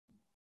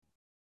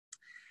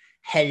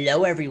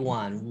Hello,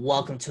 everyone.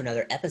 Welcome to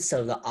another episode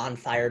of the On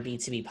Fire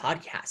B2B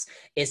podcast.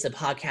 It's the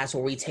podcast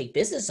where we take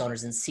business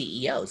owners and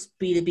CEOs,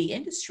 B2B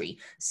industry,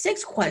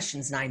 6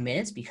 questions, 9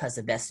 minutes, because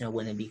the best know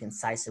when to be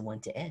concise and when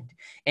to end.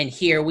 And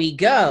here we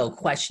go.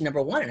 Question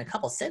number 1 in a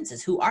couple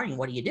sentences. Who are you?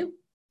 What do you do?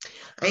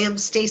 I am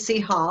Stacy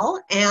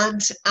Hall,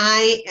 and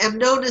I am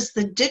known as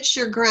the Ditch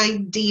Your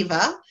Grind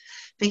Diva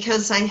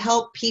because I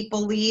help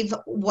people leave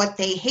what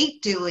they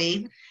hate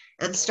doing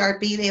and start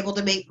being able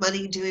to make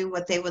money doing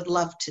what they would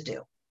love to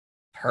do.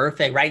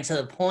 Perfect. Right to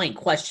the point.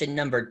 Question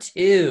number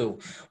 2.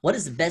 What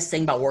is the best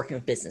thing about working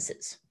with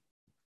businesses?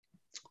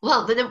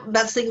 Well, the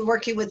best thing of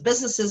working with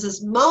businesses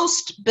is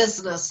most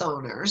business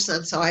owners,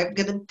 and so I'm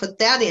going to put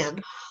that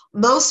in,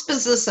 most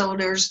business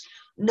owners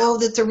know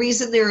that the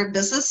reason they're in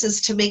business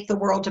is to make the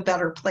world a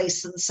better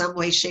place in some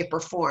way, shape,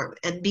 or form.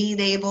 And being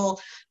able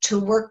to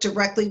work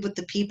directly with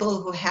the people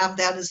who have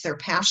that as their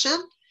passion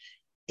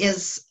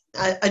is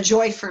a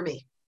joy for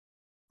me.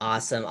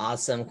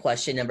 Awesome.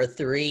 Question number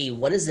 3.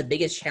 What is the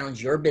biggest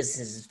challenge your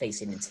business is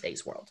facing in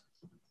today's world?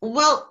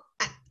 Well,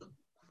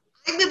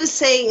 I'm going to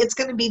say it's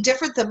going to be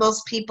different than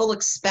most people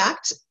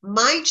expect.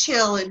 My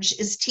challenge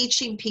is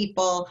teaching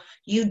people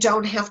you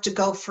don't have to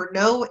go for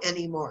no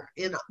anymore.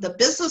 In the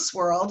business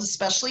world,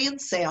 especially in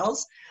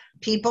sales,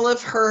 people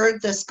have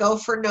heard this go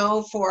for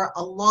no for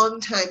a long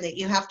time, that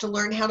you have to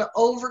learn how to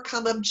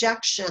overcome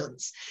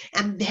objections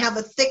and have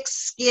a thick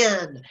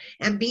skin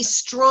and be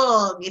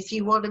strong if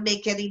you want to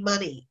make any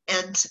money.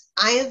 And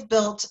I have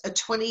built a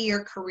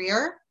 20-year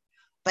career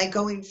by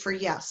going for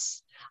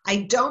yes.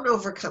 I don't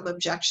overcome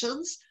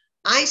objections.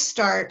 I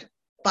start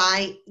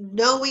by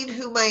knowing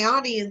who my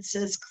audience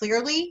is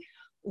clearly,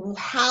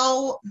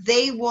 how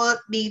they want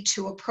me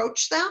to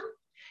approach them,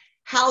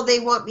 how they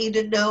want me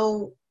to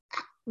know,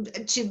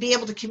 to be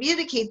able to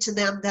communicate to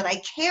them that I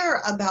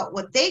care about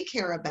what they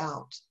care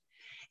about,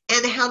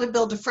 and how to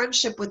build a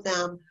friendship with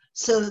them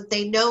so that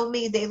they know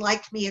me, they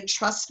like me, and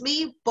trust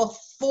me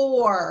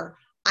before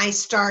I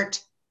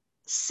start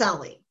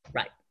selling.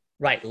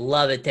 Right.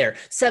 Love it there.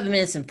 7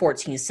 minutes and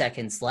 14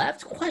 seconds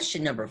left.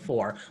 Question number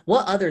 4.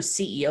 What other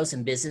CEOs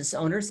and business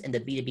owners in the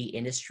B2B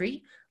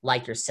industry,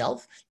 like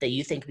yourself, that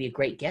you think would be a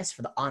great guest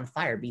for the On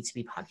Fire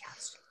B2B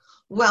podcast?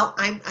 Well,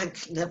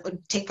 that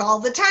would take all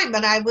the time,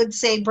 but I would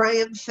say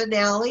Brian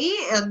Finale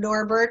and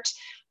Norbert,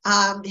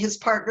 his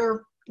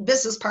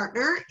business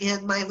partner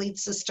in My Lead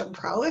System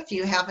Pro, if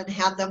you haven't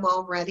had them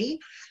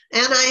already.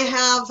 And I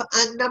have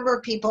a number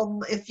of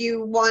people, if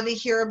you want to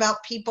hear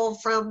about people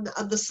from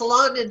the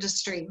salon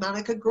industry,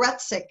 Monica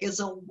Gretzik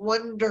is a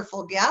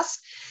wonderful guest.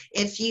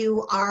 If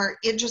you are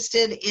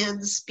interested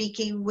in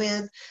speaking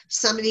with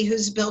somebody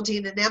who's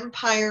building an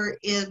empire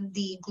in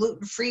the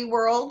gluten-free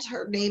world,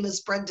 her name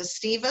is Brenda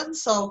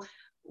Stevens. So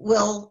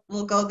we'll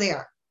go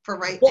there for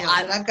right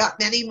now, but I've got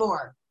many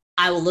more.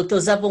 I will look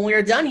those up when we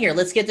are done here.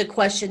 Let's get to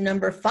question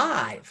number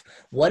 5.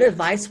 What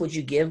advice would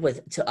you give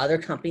to other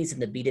companies in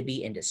the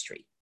B2B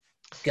industry?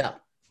 Go.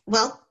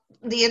 Well,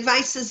 the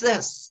advice is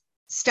this: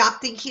 stop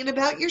thinking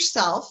about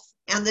yourself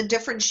and the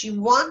difference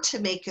you want to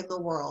make in the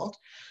world.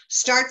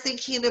 Start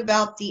thinking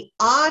about the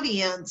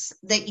audience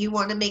that you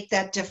want to make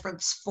that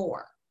difference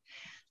for.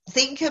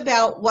 Think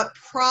about what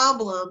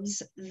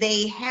problems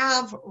they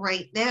have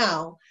right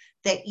now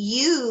that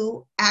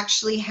you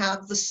actually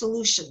have the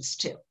solutions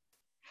to.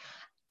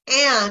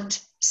 And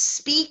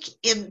speak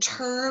in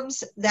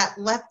terms that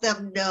let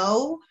them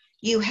know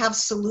you have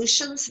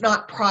solutions,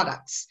 not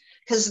products.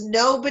 Because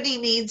nobody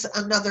needs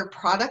another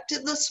product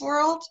in this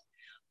world,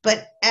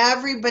 but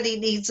everybody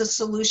needs a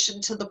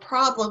solution to the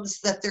problems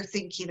that they're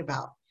thinking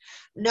about.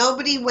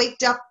 Nobody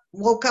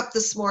woke up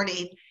this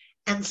morning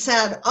and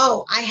said,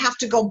 oh, I have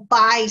to go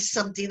buy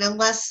something,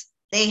 unless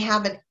they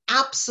have an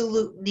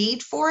absolute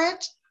need for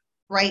it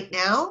right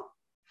now.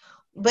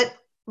 But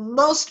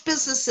most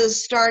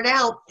businesses start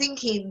out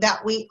thinking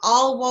that we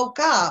all woke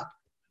up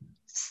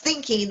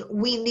thinking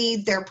we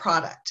need their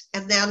product,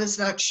 and that is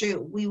not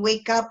true. We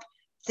wake up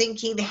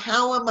thinking,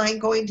 how am I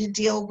going to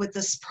deal with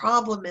this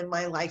problem in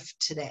my life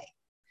today?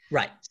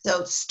 Right.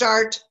 So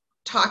start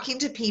talking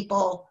to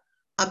people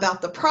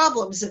about the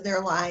problems in their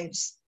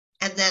lives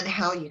and then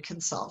how you can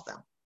solve them.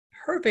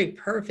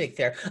 Perfect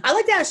there. I'd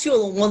like to ask you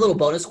one little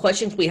bonus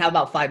question. We have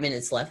about 5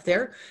 minutes left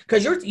there,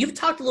 because you've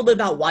talked a little bit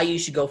about why you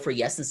should go for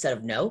yes instead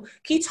of no.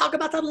 Can you talk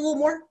about that a little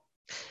more?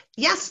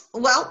 Yes.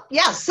 Well,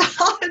 yes.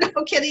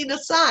 No kidding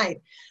aside.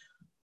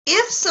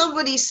 If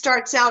somebody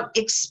starts out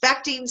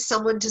expecting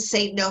someone to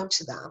say no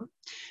to them,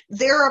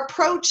 their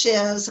approach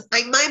is,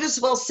 I might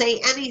as well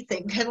say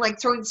anything, kind of like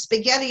throwing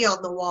spaghetti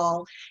on the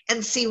wall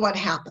and see what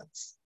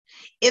happens.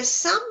 If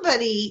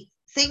somebody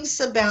thinks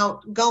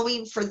about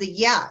going for the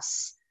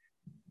yes,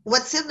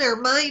 what's in their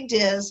mind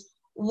is,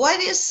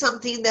 what is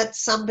something that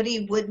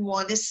somebody would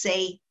want to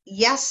say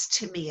yes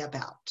to me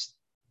about?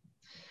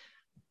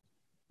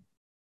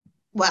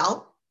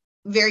 Well,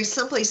 very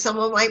simply,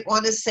 someone might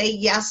want to say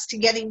yes to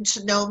getting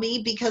to know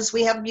me because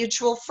we have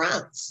mutual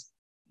friends,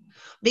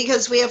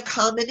 because we have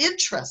common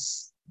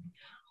interests.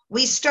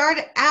 We start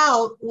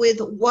out with,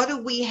 what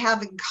do we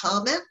have in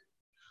common?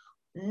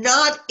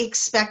 not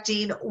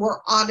expecting we're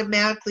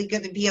automatically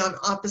going to be on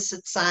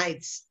opposite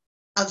sides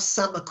of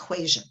some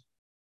equation.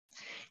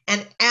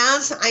 And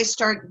as I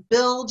start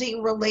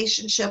building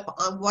relationship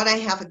on what I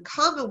have in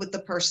common with the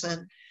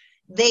person,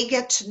 they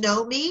get to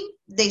know me,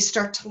 they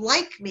start to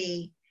like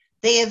me,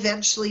 they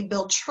eventually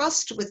build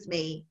trust with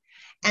me.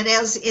 And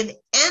as in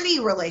any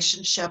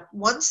relationship,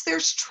 once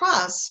there's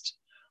trust,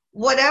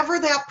 whatever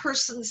that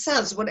person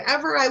says,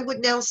 whatever I would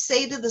now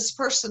say to this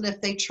person, if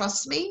they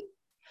trust me,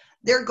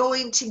 they're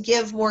going to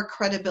give more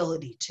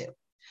credibility to.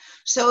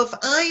 So if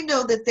I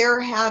know that they're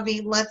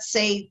having, let's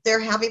say they're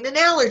having an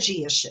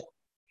allergy issue,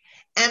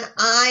 and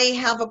I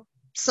have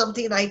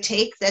something I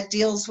take that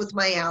deals with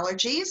my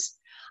allergies,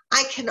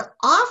 I can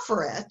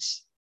offer it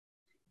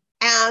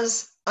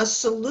as a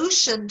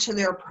solution to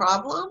their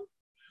problem,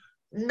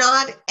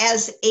 not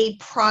as a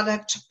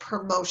product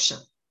promotion.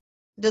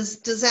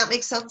 Does that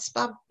make sense,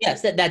 Bob?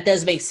 Yes, that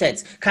does make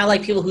sense. Kind of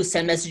like people who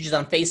send messages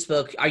on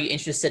Facebook, are you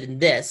interested in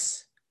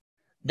this?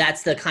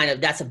 That's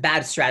a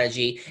bad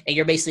strategy. And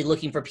you're basically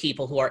looking for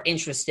people who are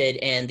interested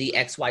in the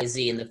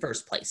XYZ in the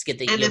first place.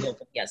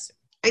 Yes.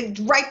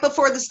 Right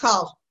before this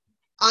call,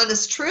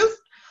 honest truth,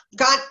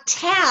 got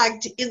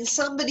tagged in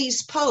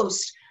somebody's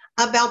post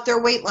about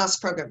their weight loss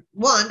program.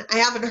 One, I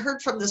haven't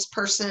heard from this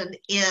person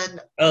in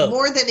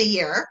more than a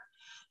year.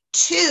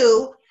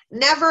 Two,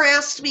 never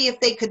asked me if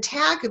they could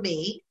tag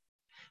me.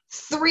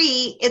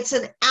 Three, it's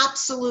an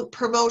absolute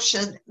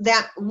promotion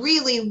that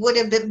really would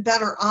have been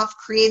better off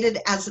created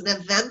as an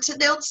event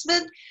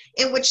announcement,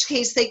 in which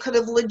case they could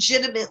have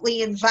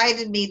legitimately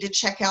invited me to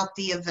check out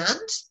the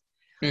event.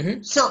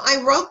 Mm-hmm. So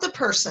I wrote the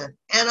person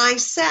and I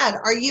said,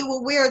 are you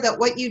aware that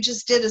what you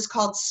just did is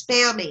called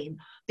spamming?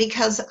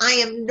 Because I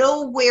am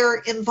nowhere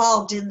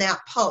involved in that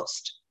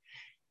post.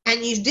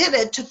 And you did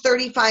it to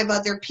 35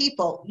 other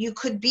people. You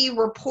could be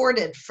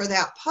reported for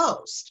that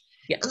post.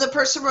 Yeah. And the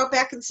person wrote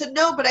back and said,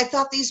 no, but I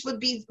thought this would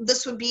be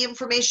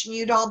information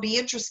you'd all be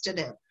interested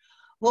in.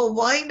 Well,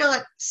 why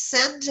not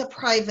send a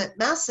private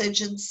message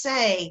and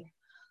say,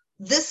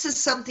 this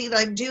is something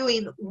I'm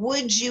doing.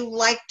 Would you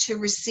like to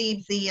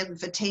receive the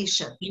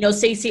invitation?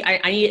 Stacey,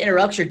 I need to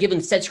interrupt. You're giving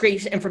such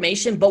great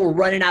information, but we're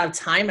running out of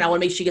time, and I want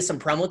to make sure you get some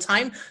promo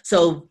time.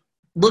 So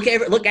look,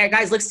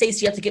 guys, look,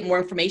 Stacey, you have to get more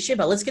information,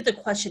 but let's get to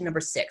question number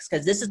 6,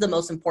 because this is the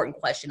most important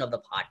question of the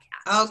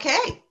podcast.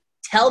 Okay.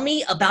 Tell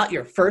me about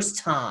your first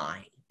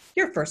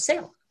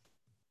sale.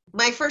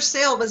 My first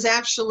sale was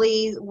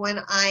actually when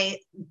I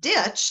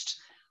ditched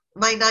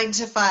my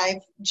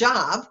 9-to-5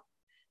 job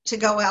to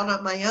go out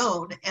on my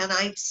own. And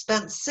I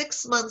spent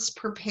 6 months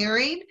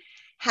preparing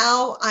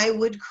how I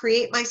would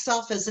create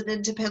myself as an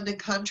independent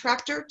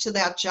contractor to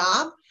that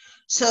job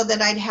so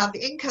that I'd have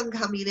income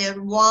coming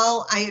in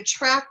while I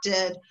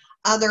attracted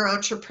other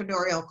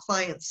entrepreneurial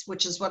clients,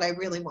 which is what I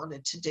really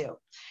wanted to do.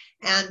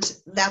 And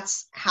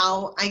that's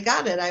how I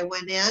got it. I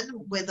went in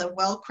with a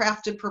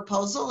well-crafted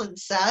proposal and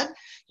said,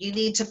 you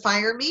need to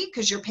fire me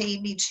because you're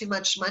paying me too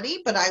much money,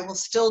 but I will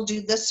still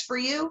do this for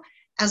you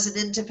as an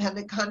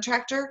independent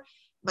contractor.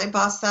 My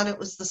boss thought it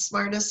was the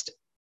smartest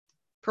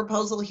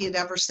proposal he had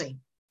ever seen.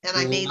 And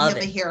I made him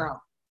a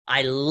hero.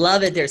 I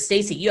love it there.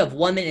 Stacey, you have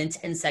 1 minute and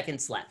 10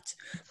 seconds left.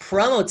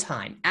 Promo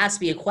time.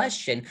 Ask me a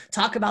question.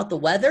 Talk about the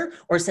weather,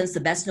 or since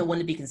the best know when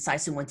to be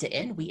concise and when to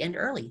end, we end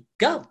early.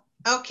 Go.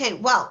 Okay,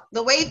 well,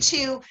 the way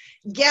to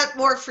get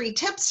more free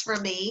tips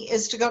from me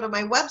is to go to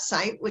my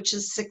website, which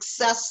is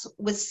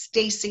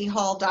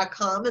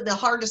successwithstaceyhall.com. And the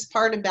hardest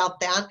part about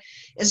that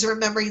is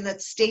remembering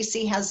that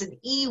Stacey has an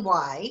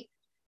EY,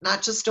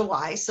 not just a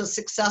Y, so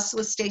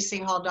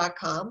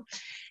successwithstaceyhall.com.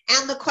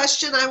 And the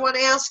question I want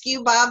to ask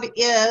you, Bob,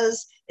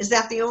 is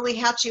that the only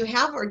hat you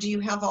have, or do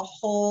you have a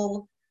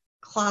whole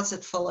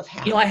closet full of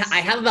hats? I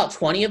have about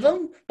 20 of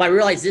them, but I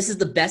realize this is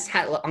the best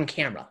hat on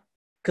camera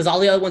because all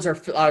the other ones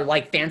are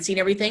like fancy and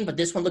everything, but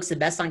this one looks the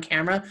best on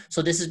camera.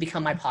 So this has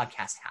become my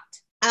podcast hat.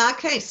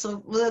 Okay,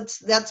 so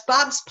that's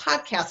Bob's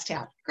podcast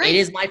hat. Great. It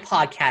is my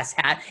podcast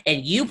hat,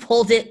 and you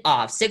pulled it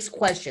off. 6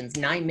 questions,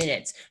 9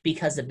 minutes,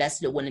 because the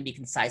best know when to be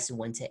concise and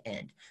when to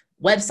end.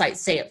 Website,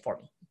 say it for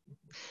me.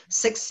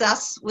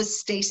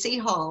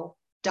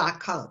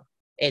 Successwithstaceyhall.com.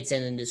 It's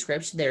in the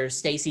description there.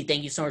 Stacey,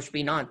 thank you so much for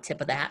being on.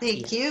 Tip of the hat.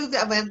 Thank you.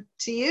 That went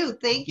to you.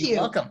 Thank you. You're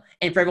welcome.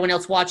 And for everyone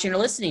else watching or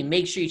listening,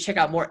 make sure you check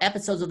out more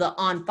episodes of the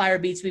On Fire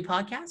B2B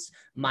podcast.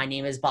 My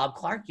name is Bob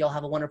Clark. Y'all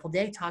have a wonderful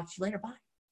day. Talk to you later. Bye.